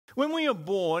When we are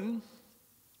born,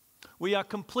 we are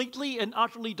completely and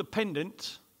utterly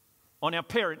dependent on our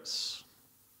parents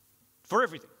for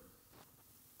everything.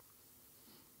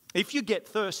 If you get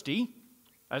thirsty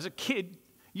as a kid,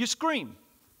 you scream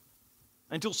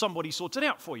until somebody sorts it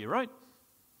out for you, right?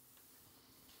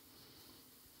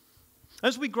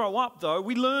 As we grow up, though,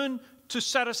 we learn to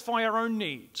satisfy our own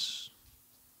needs,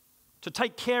 to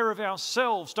take care of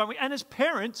ourselves, don't we? And as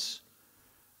parents,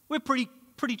 we're pretty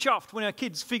chuffed when our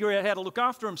kids figure out how to look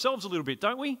after themselves a little bit,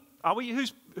 don't we? Are we?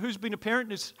 Who's been a parent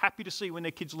and is happy to see when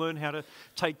their kids learn how to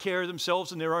take care of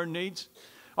themselves and their own needs?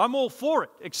 I'm all for it,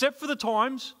 except for the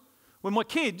times when my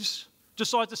kids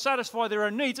decide to satisfy their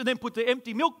own needs and then put the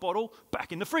empty milk bottle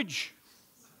back in the fridge.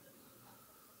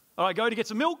 I go to get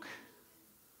some milk,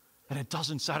 and it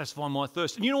doesn't satisfy my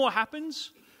thirst. And you know what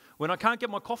happens when I can't get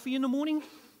my coffee in the morning?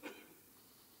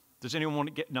 Does anyone want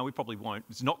to get... No, we probably won't.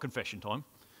 It's not confession time.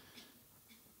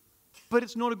 But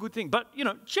it's not a good thing. But,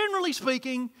 generally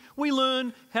speaking, we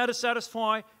learn how to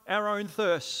satisfy our own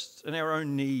thirst and our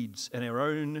own needs and our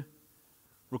own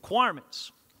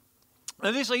requirements.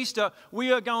 Now, this Easter,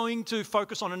 we are going to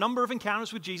focus on a number of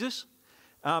encounters with Jesus.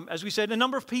 As we said, a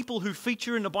number of people who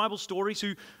feature in the Bible stories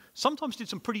who sometimes did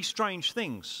some pretty strange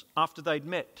things after they'd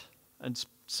met and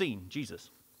seen Jesus.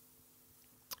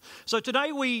 So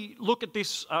today we look at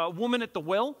this woman at the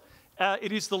well.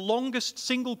 It is the longest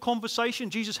single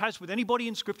conversation Jesus has with anybody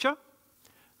in Scripture,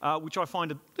 which I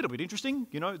find a little bit interesting,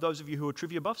 those of you who are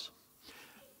trivia buffs.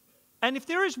 And if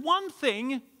there is one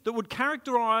thing that would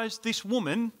characterize this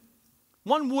woman,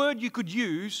 one word you could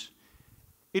use,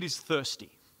 it is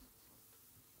thirsty.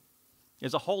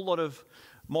 There's a whole lot of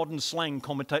modern slang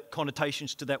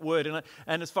connotations to that word,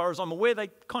 and as far as I'm aware, they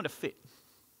kind of fit.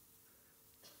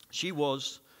 She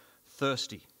was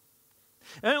thirsty.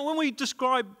 And when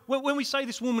we say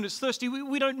this woman is thirsty,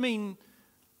 we don't mean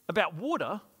about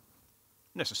water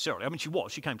necessarily. I mean,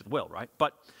 she came to the well, right?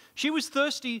 But she was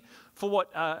thirsty for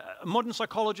what modern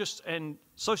psychologists and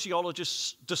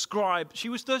sociologists describe. She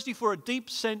was thirsty for a deep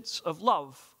sense of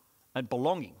love and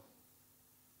belonging.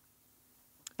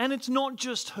 And it's not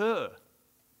just her.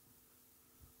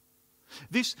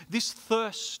 This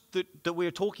thirst that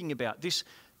we're talking about, this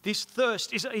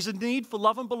thirst is a need for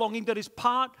love and belonging that is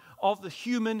part of the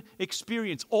human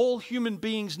experience. All human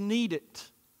beings need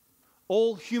it.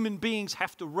 All human beings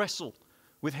have to wrestle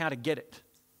with how to get it.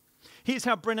 Here's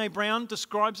how Brené Brown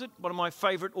describes it, one of my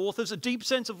favorite authors. A deep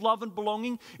sense of love and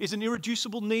belonging is an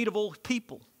irreducible need of all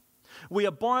people. We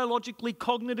are biologically,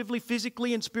 cognitively,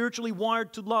 physically, and spiritually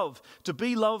wired to love, to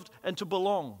be loved, and to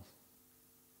belong.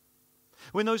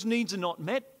 When those needs are not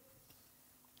met,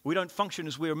 we don't function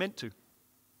as we are meant to.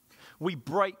 We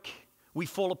break, we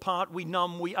fall apart, we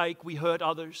numb, we ache, we hurt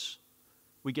others,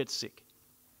 we get sick.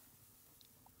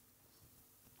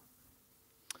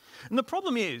 And the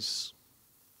problem is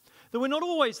that we're not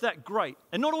always that great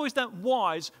and not always that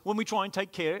wise when we try and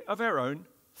take care of our own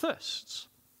thirsts,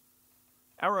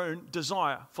 our own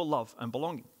desire for love and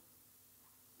belonging.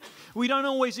 We don't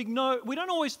always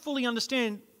fully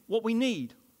understand what we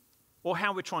need or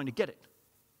how we're trying to get it.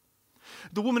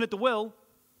 The woman at the well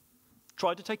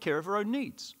tried to take care of her own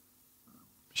needs.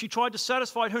 She tried to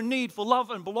satisfy her need for love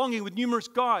and belonging with numerous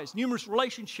guys, numerous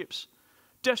relationships,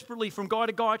 desperately from guy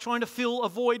to guy, trying to fill a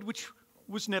void which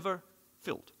was never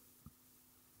filled.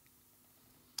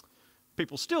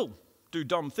 People still do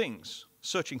dumb things,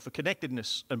 searching for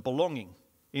connectedness and belonging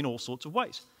in all sorts of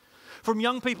ways. From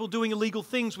young people doing illegal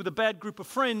things with a bad group of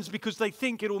friends because they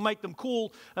think it will make them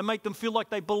cool and make them feel like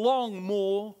they belong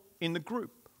more in the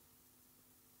group.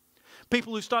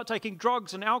 People who start taking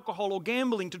drugs and alcohol or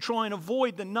gambling to try and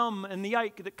avoid the numb and the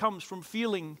ache that comes from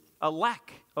feeling a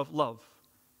lack of love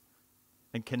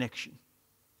and connection.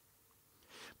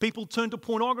 People turn to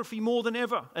pornography more than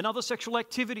ever and other sexual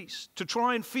activities to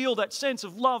try and feel that sense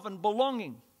of love and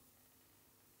belonging.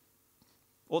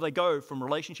 Or they go from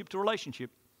relationship to relationship,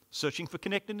 searching for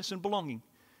connectedness and belonging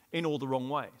in all the wrong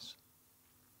ways.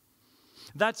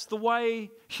 That's the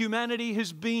way humanity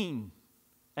has been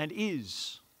and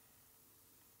is.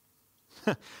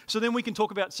 So then we can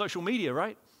talk about social media,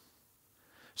 right?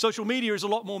 Social media is a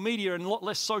lot more media and a lot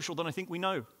less social than I think we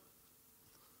know.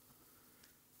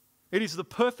 It is the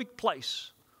perfect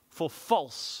place for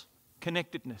false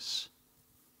connectedness.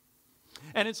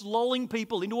 And it's lulling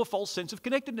people into a false sense of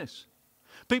connectedness.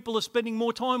 People are spending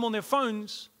more time on their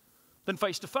phones than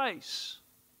face to face.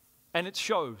 And it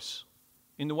shows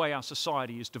in the way our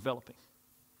society is developing.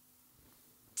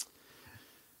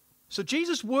 So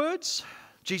Jesus' words,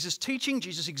 Jesus' teaching,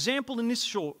 Jesus' example in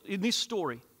this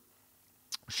story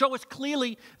show us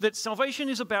clearly that salvation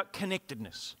is about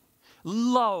connectedness,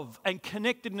 love and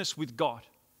connectedness with God.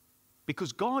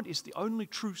 because God is the only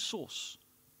true source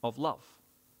of love.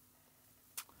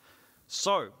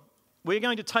 So, we're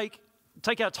going to take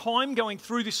our time going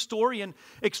through this story and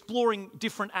exploring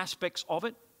different aspects of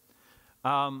it.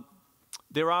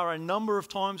 There are a number of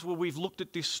times where we've looked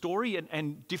at this story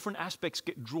and different aspects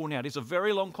get drawn out. It's a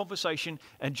very long conversation,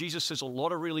 and Jesus says a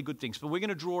lot of really good things. But we're going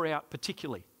to draw out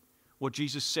particularly what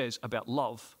Jesus says about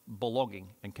love, belonging,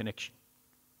 and connection.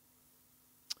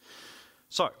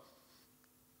 So,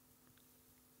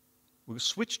 we'll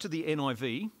switch to the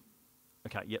NIV.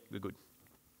 Okay, yep, we're good.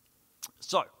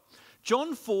 So,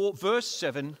 John 4, verse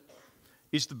 7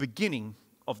 is the beginning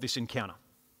of this encounter.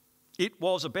 It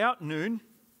was about noon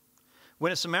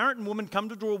when a Samaritan woman came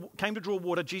to draw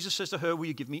water. Jesus says to her, "Will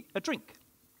you give me a drink?"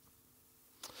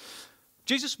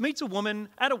 Jesus meets a woman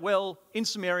at a well in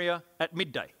Samaria at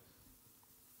midday,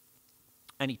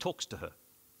 and he talks to her.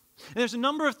 And there's a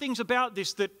number of things about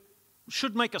this that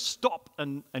should make us stop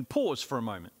and pause for a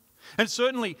moment. And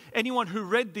certainly anyone who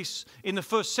read this in the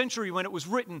first century when it was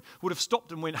written would have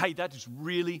stopped and went, "Hey, that is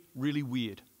really, really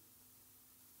weird."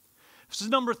 There's a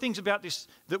number of things about this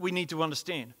that we need to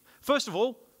understand. First of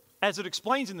all, as it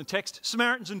explains in the text,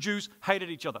 Samaritans and Jews hated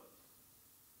each other.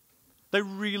 They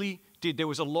really did. There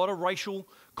was a lot of racial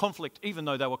conflict, even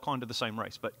though they were kind of the same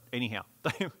race. But anyhow,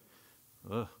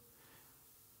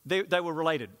 they were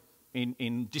related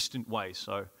in distant ways.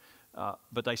 So,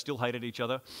 but they still hated each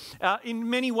other. In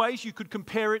many ways, you could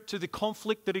compare it to the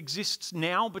conflict that exists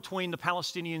now between the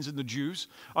Palestinians and the Jews,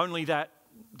 only that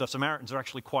the Samaritans are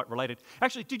actually quite related.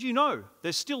 Actually, did you know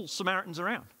there's still Samaritans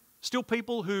around? Still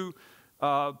people who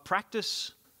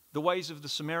practice the ways of the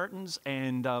Samaritans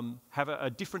and have a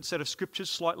different set of scriptures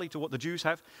slightly to what the Jews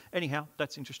have. Anyhow,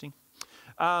 that's interesting.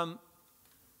 Where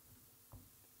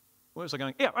was I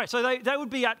going? Yeah, right. So they would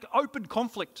be at open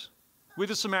conflict with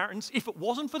the Samaritans if it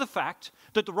wasn't for the fact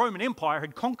that the Roman Empire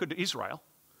had conquered Israel,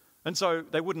 and so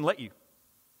they wouldn't let you.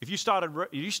 If you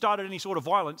started any sort of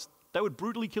violence, they would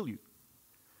brutally kill you.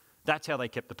 That's how they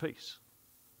kept the peace.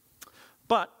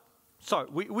 But so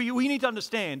we need to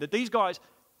understand that these guys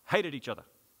hated each other.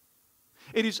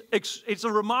 It's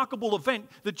a remarkable event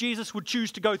that Jesus would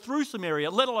choose to go through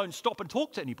Samaria, let alone stop and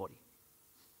talk to anybody.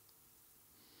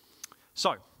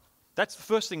 So that's the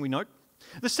first thing we note.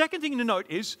 The second thing to note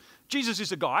is Jesus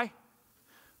is a guy.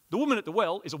 The woman at the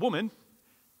well is a woman.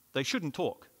 They shouldn't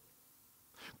talk.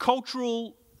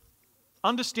 Cultural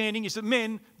understanding is that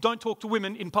men don't talk to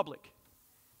women in public.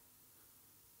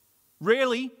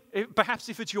 Rarely, perhaps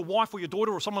if it's your wife or your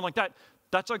daughter or someone like that,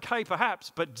 that's okay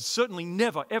perhaps, but certainly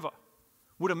never, ever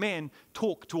would a man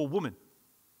talk to a woman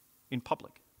in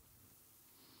public.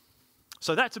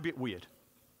 So that's a bit weird.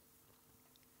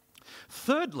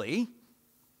 Thirdly,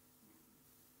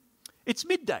 it's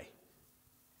midday.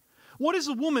 What is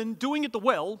a woman doing at the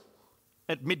well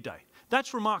at midday?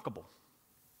 That's remarkable.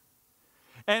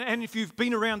 And if you've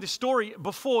been around this story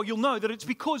before, you'll know that it's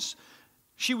because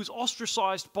she was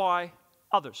ostracized by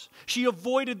others. She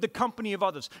avoided the company of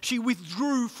others. She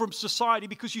withdrew from society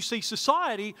because, you see,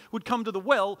 society would come to the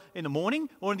well in the morning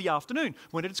or in the afternoon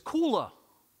when it's cooler.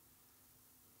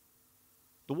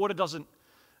 The water doesn't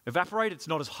evaporate. It's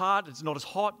not as hard. It's not as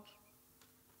hot.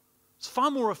 It's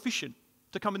far more efficient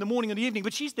to come in the morning or the evening,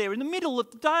 but she's there in the middle of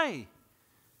the day.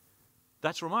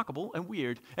 That's remarkable and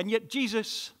weird. And yet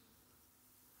Jesus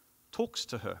talks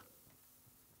to her.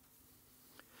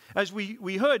 As we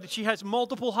heard, that she has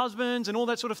multiple husbands and all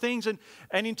that sort of things, and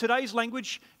in today's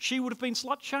language, she would have been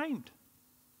slut-shamed.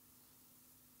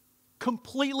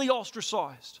 Completely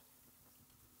ostracized.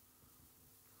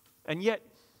 And yet,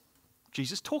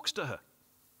 Jesus talks to her.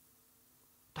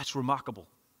 That's remarkable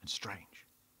and strange.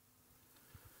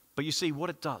 But you see, what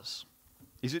it does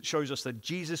is it shows us that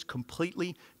Jesus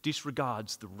completely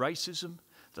disregards the racism,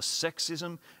 the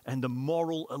sexism, and the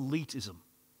moral elitism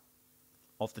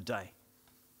of the day.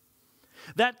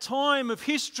 That time of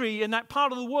history and that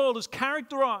part of the world is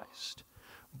characterized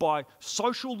by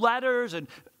social ladders and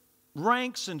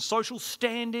ranks and social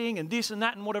standing and this and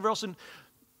that and whatever else. And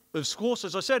of course,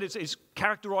 as I said, it's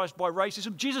characterized by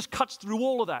racism. Jesus cuts through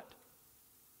all of that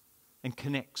and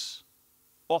connects,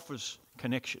 offers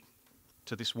connection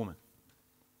to this woman.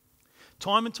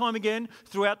 Time and time again,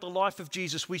 throughout the life of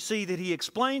Jesus, we see that he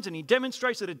explains and he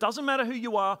demonstrates that it doesn't matter who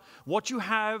you are, what you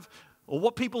have, or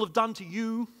what people have done to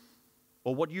you,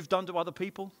 or what you've done to other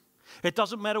people. It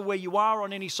doesn't matter where you are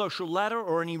on any social ladder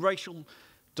or any racial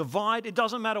divide. It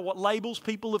doesn't matter what labels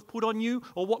people have put on you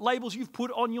or what labels you've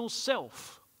put on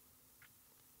yourself.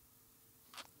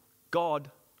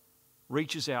 God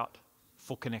reaches out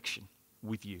for connection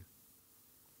with you,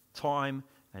 time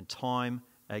and time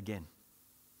again.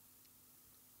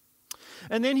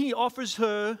 And then he offers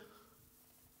her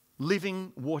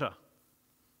living water.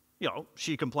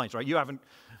 She complains, right? You haven't,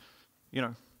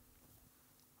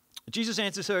 Jesus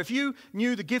answers her, if you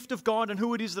knew the gift of God and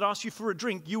who it is that asks you for a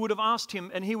drink, you would have asked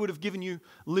him and he would have given you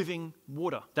living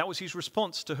water. That was his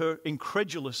response to her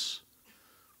incredulous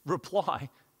reply,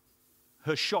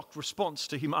 her shocked response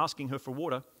to him asking her for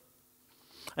water.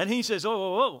 And he says,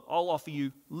 I'll offer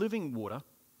you living water.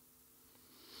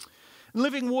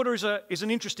 Living water is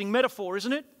an interesting metaphor,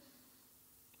 isn't it?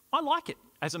 I like it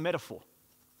as a metaphor.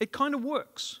 It kind of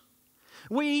works.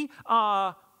 We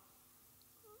are,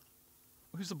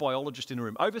 who's the biologist in the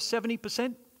room? Over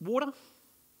 70% water?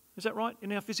 Is that right?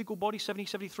 In our physical body,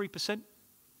 73%?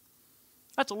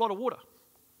 That's a lot of water.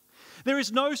 There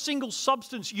is no single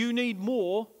substance you need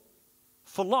more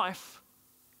for life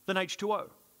than H2O.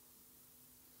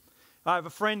 I have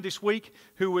a friend this week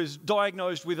who was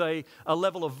diagnosed with a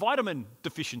level of vitamin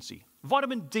deficiency.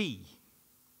 Vitamin D.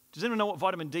 Does anyone know what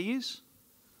vitamin D is?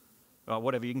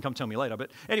 Whatever, you can come tell me later.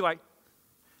 But anyway,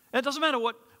 it doesn't matter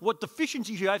what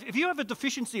deficiencies you have. If you have a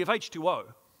deficiency of H2O,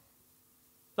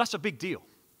 that's a big deal.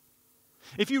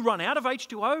 If you run out of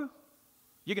H2O,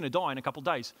 you're going to die in a couple of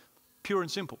days. Pure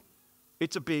and simple.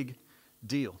 It's a big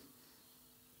deal.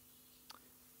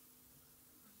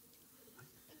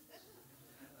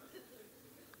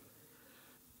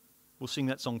 We'll sing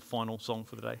that song, final song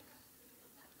for the day.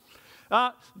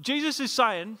 Jesus is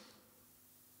saying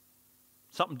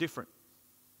something different.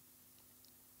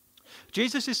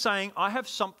 Jesus is saying, I have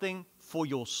something for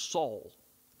your soul.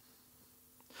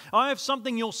 I have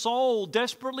something your soul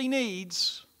desperately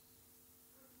needs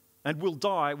and will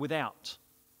die without.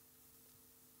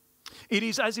 It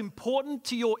is as important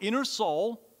to your inner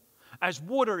soul as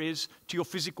water is to your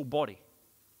physical body.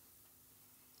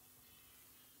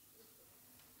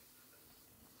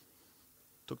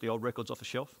 Took the old records off the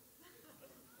shelf.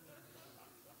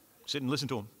 Sit and listen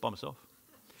to them by myself.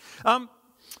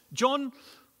 John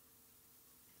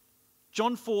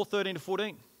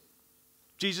 4:13-14.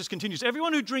 Jesus continues,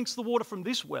 everyone who drinks the water from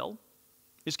this well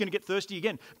is going to get thirsty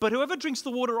again. But whoever drinks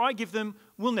the water I give them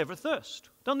will never thirst.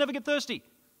 They'll never get thirsty.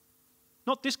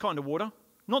 Not this kind of water.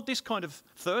 Not this kind of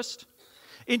thirst.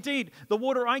 Indeed, the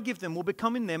water I give them will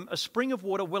become in them a spring of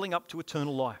water welling up to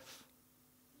eternal life.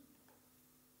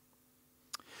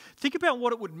 Think about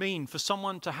what it would mean for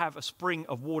someone to have a spring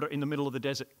of water in the middle of the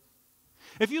desert.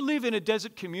 If you live in a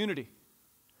desert community,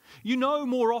 you know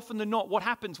more often than not what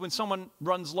happens when someone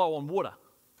runs low on water.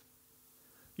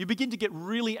 You begin to get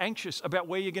really anxious about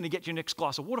where you're going to get your next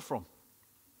glass of water from.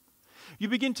 You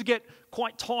begin to get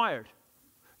quite tired.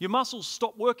 Your muscles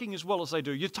stop working as well as they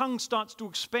do. Your tongue starts to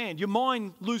expand. Your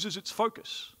mind loses its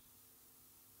focus.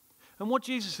 And what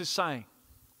Jesus is saying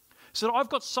is that I've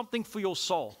got something for your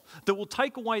soul that will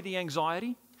take away the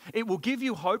anxiety. It will give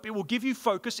you hope. It will give you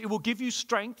focus. It will give you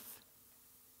strength.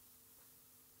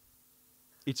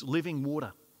 It's living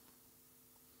water.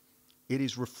 It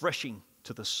is refreshing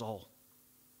to the soul.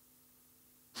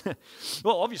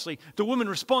 Well, obviously, the woman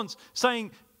responds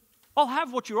saying, I'll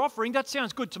have what you're offering. That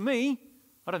sounds good to me.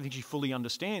 I don't think she fully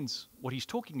understands what he's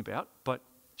talking about, but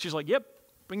she's like, yep,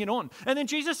 bring it on. And then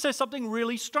Jesus says something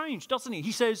really strange, doesn't he?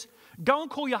 He says, go and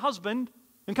call your husband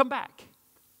and come back.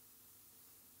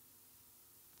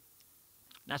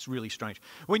 That's really strange.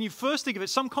 When you first think of it,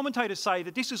 some commentators say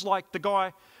that this is like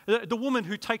the woman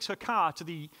who takes her car to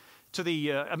the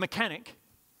mechanic,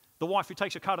 the wife who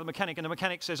takes her car to the mechanic, and the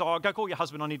mechanic says, oh, go call your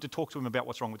husband, I need to talk to him about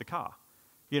what's wrong with the car.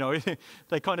 You know,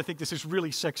 they kind of think this is really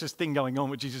sexist thing going on,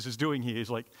 what Jesus is doing here. He's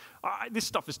like, this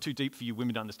stuff is too deep for you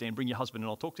women to understand. Bring your husband and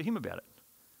I'll talk to him about it.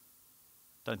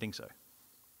 Don't think so.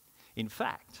 In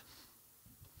fact,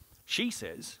 she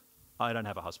says, I don't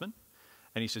have a husband.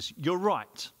 And he says, you're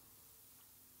right.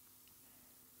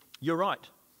 You're right.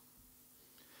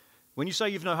 When you say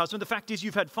you've no husband, the fact is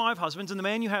you've had 5 husbands and the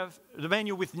man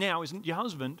you're with now isn't your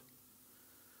husband.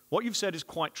 What you've said is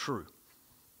quite true.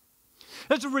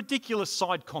 That's a ridiculous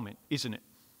side comment, isn't it?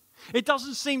 It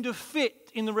doesn't seem to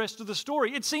fit in the rest of the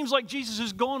story. It seems like Jesus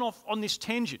has gone off on this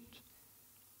tangent.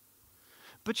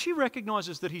 But she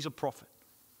recognizes that he's a prophet.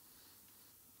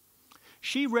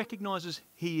 She recognizes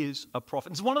he is a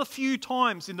prophet. It's one of the few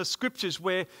times in the scriptures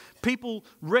where people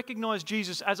recognize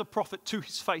Jesus as a prophet to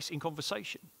his face in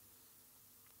conversation.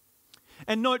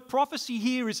 And note, prophecy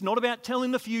here is not about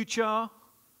telling the future.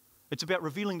 It's about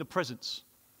revealing the presence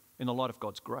in the light of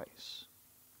God's grace.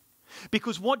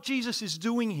 Because what Jesus is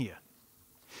doing here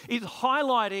is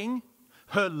highlighting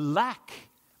her lack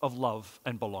of love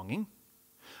and belonging,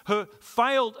 her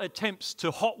failed attempts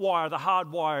to hotwire the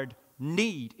hardwired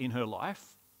need in her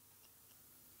life,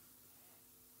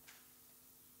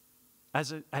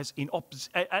 as an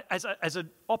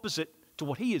opposite to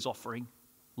what he is offering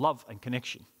love and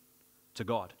connection to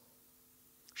God.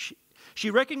 She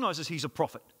recognizes he's a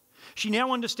prophet. She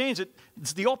now understands that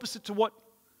it's the opposite to what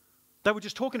they were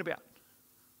just talking about.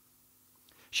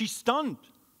 She's stunned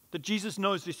that Jesus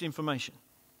knows this information.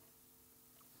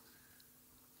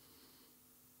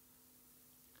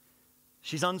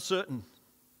 She's uncertain.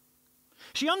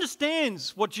 She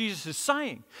understands what Jesus is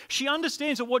saying. She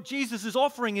understands that what Jesus is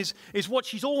offering is what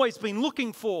she's always been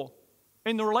looking for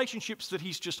in the relationships that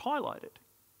he's just highlighted.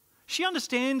 She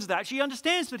understands that. She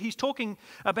understands that he's talking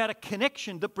about a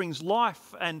connection that brings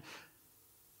life and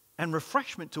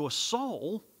refreshment to a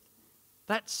soul.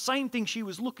 That same thing she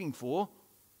was looking for.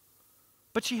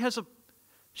 But she has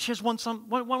one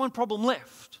problem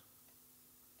left.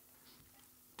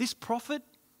 This prophet,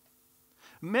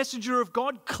 messenger of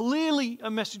God, clearly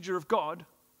a messenger of God,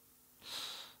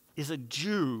 is a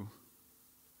Jew.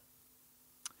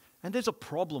 And there's a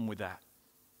problem with that.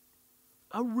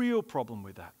 A real problem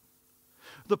with that.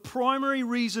 The primary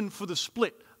reason for the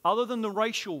split, other than the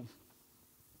racial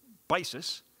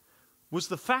basis, was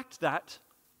the fact that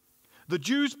the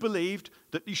Jews believed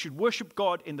that you should worship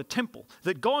God in the temple,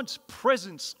 that God's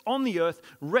presence on the earth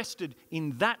rested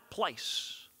in that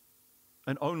place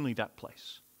and only that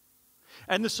place.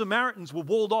 And the Samaritans were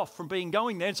walled off from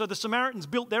going there, and so the Samaritans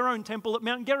built their own temple at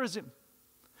Mount Gerizim,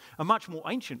 a much more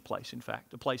ancient place, in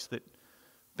fact, a place that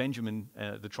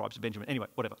the tribes of Benjamin, anyway,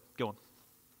 whatever, go on.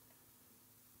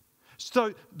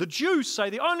 So the Jews say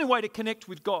the only way to connect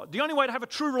with God, the only way to have a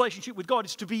true relationship with God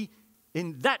is to be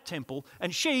in that temple,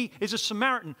 and she is a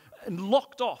Samaritan and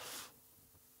locked off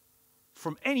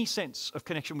from any sense of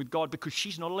connection with God because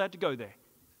she's not allowed to go there.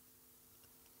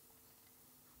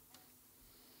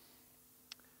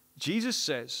 Jesus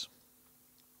says,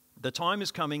 the time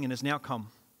is coming and has now come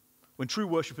when true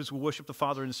worshippers will worship the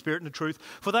Father in the Spirit and the truth,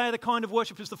 for they are the kind of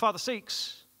worshippers the Father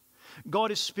seeks.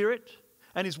 God is Spirit,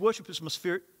 and his worshippers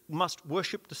must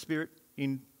worship the Spirit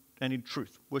in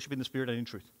truth. Worship in the Spirit and in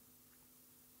truth.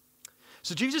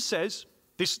 So Jesus says,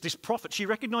 this prophet, she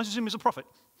recognizes him as a prophet,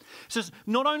 says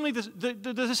not only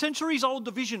the centuries-old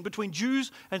division between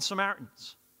Jews and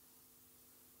Samaritans,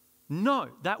 no,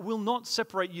 that will not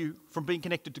separate you from being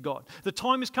connected to God. The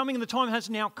time is coming and the time has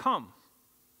now come.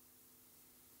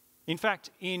 In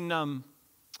fact, in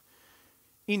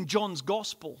John's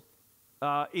Gospel,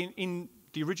 in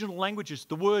the original languages,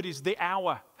 the word is the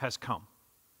hour has come.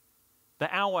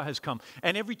 The hour has come.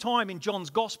 And every time in John's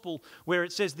Gospel where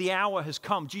it says the hour has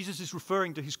come, Jesus is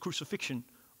referring to his crucifixion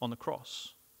on the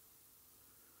cross.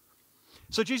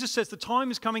 So Jesus says the time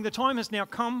is coming, the time has now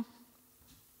come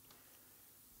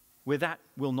where that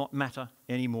will not matter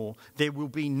anymore. There will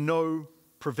be no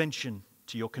prevention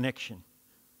to your connection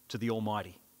to the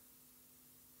Almighty.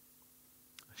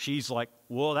 She's like,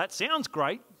 well, that sounds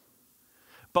great,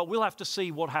 but we'll have to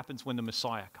see what happens when the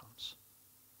Messiah comes.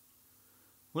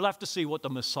 We'll have to see what the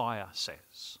Messiah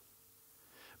says.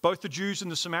 Both the Jews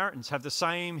and the Samaritans have the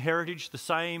same heritage, the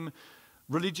same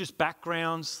religious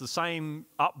backgrounds, the same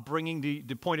upbringing.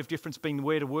 The point of difference being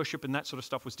where to worship and that sort of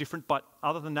stuff was different, but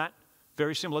other than that,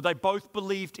 very similar. They both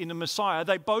believed in the Messiah.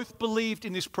 They both believed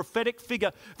in this prophetic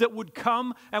figure that would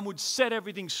come and would set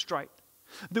everything straight,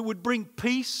 that would bring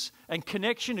peace and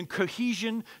connection and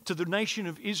cohesion to the nation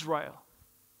of Israel.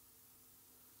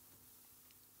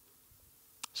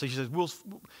 So she says,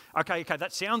 okay,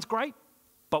 that sounds great,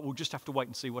 but we'll just have to wait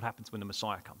and see what happens when the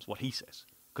Messiah comes, what he says,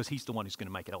 because he's the one who's going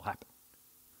to make it all happen.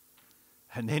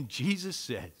 And then Jesus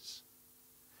says,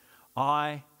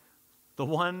 the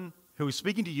one who is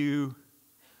speaking to you,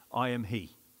 I am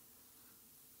he.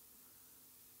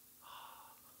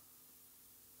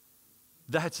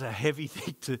 That's a heavy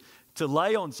thing to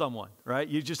lay on someone, right?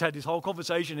 You just had this whole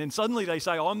conversation and suddenly they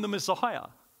say, I'm the Messiah.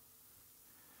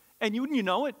 And wouldn't you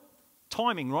know it?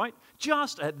 Timing, right?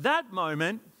 Just at that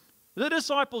moment, the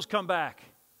disciples come back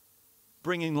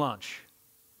bringing lunch.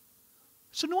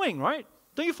 It's annoying, right?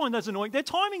 Don't you find that's annoying? Their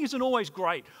timing isn't always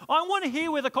great. I want to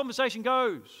hear where the conversation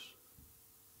goes.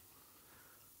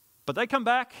 But they come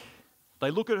back, they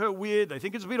look at her weird, they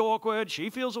think it's a bit awkward, she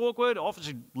feels awkward, often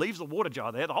she leaves the water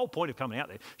jar there, the whole point of coming out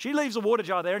there. She leaves the water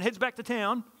jar there and heads back to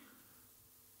town.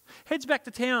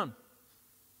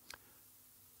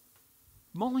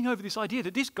 Mulling over this idea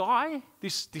that this guy,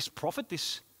 this prophet,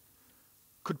 this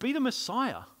could be the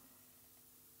Messiah.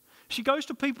 She goes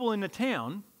to people in the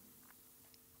town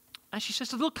and she says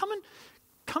to them, look,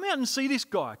 come out and see this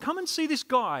guy. Come and see this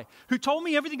guy who told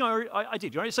me everything I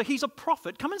did. Right? So he's a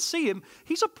prophet. Come and see him.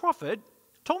 He's a prophet.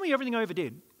 Told me everything I ever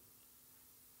did.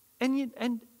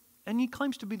 And he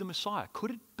claims to be the Messiah.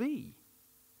 Could it be?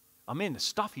 I mean, the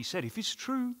stuff he said, if it's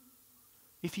true,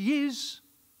 if he is,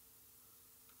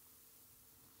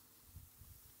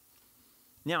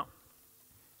 Now,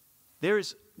 there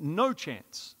is no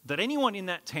chance that anyone in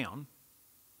that town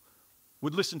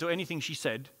would listen to anything she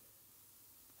said,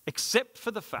 except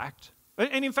for the fact,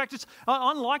 and in fact it's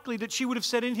unlikely that she would have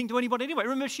said anything to anybody anyway.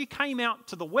 Remember, she came out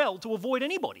to the well to avoid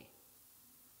anybody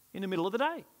in the middle of the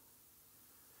day.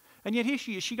 And yet here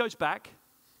she is, she goes back,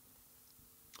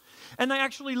 and they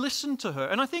actually listen to her.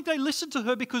 And I think they listen to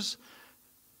her because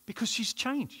she's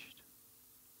changed.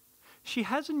 She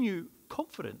has a new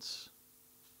confidence.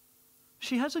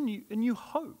 She has a new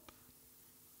hope.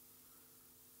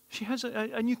 She has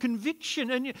a new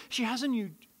conviction, and she has a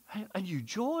new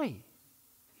joy.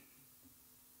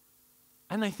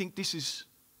 And they think this is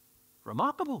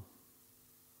remarkable.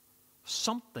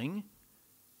 Something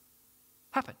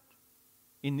happened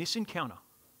in this encounter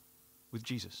with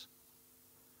Jesus.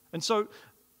 And so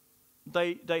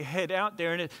they head out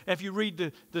there, and if you read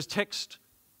the text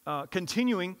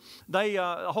continuing,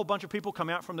 a whole bunch of people come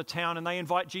out from the town, and they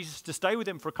invite Jesus to stay with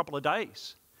them for a couple of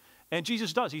days. And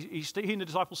Jesus does. He and the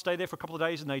disciples stay there for a couple of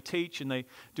days, and they teach, and they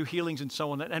do healings and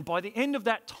so on. And by the end of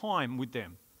that time with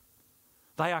them,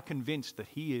 they are convinced that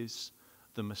he is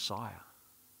the Messiah.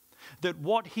 That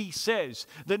what he says,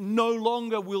 that no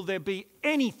longer will there be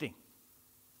anything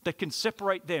that can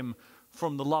separate them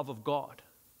from the love of God.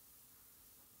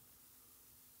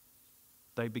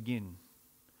 They begin,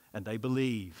 and they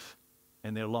believe,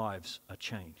 and their lives are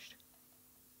changed.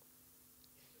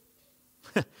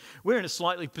 We're in a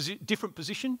slightly different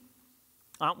position,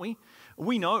 aren't we?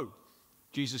 We know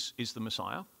Jesus is the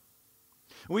Messiah.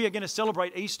 We are going to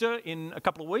celebrate Easter in a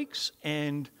couple of weeks,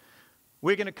 and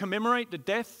we're going to commemorate the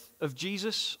death of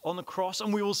Jesus on the cross,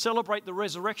 and we will celebrate the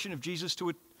resurrection of Jesus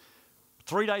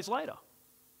 3 days later.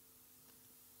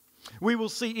 We will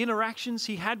see interactions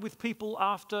he had with people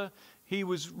after he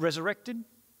was resurrected,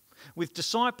 with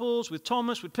disciples, with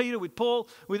Thomas, with Peter, with Paul,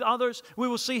 with others. We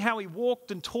will see how he walked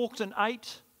and talked and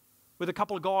ate with a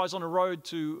couple of guys on a road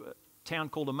to a town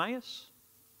called Emmaus.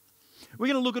 We're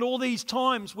going to look at all these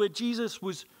times where Jesus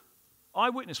was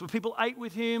eyewitness, where people ate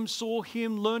with him, saw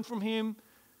him, learned from him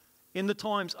in the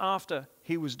times after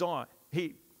he died.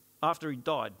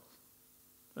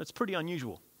 That's pretty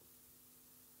unusual.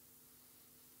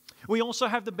 We also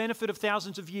have the benefit of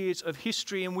thousands of years of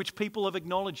history in which people have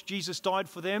acknowledged Jesus died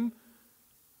for them,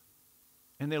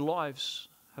 and their lives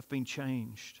have been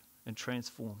changed and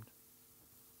transformed.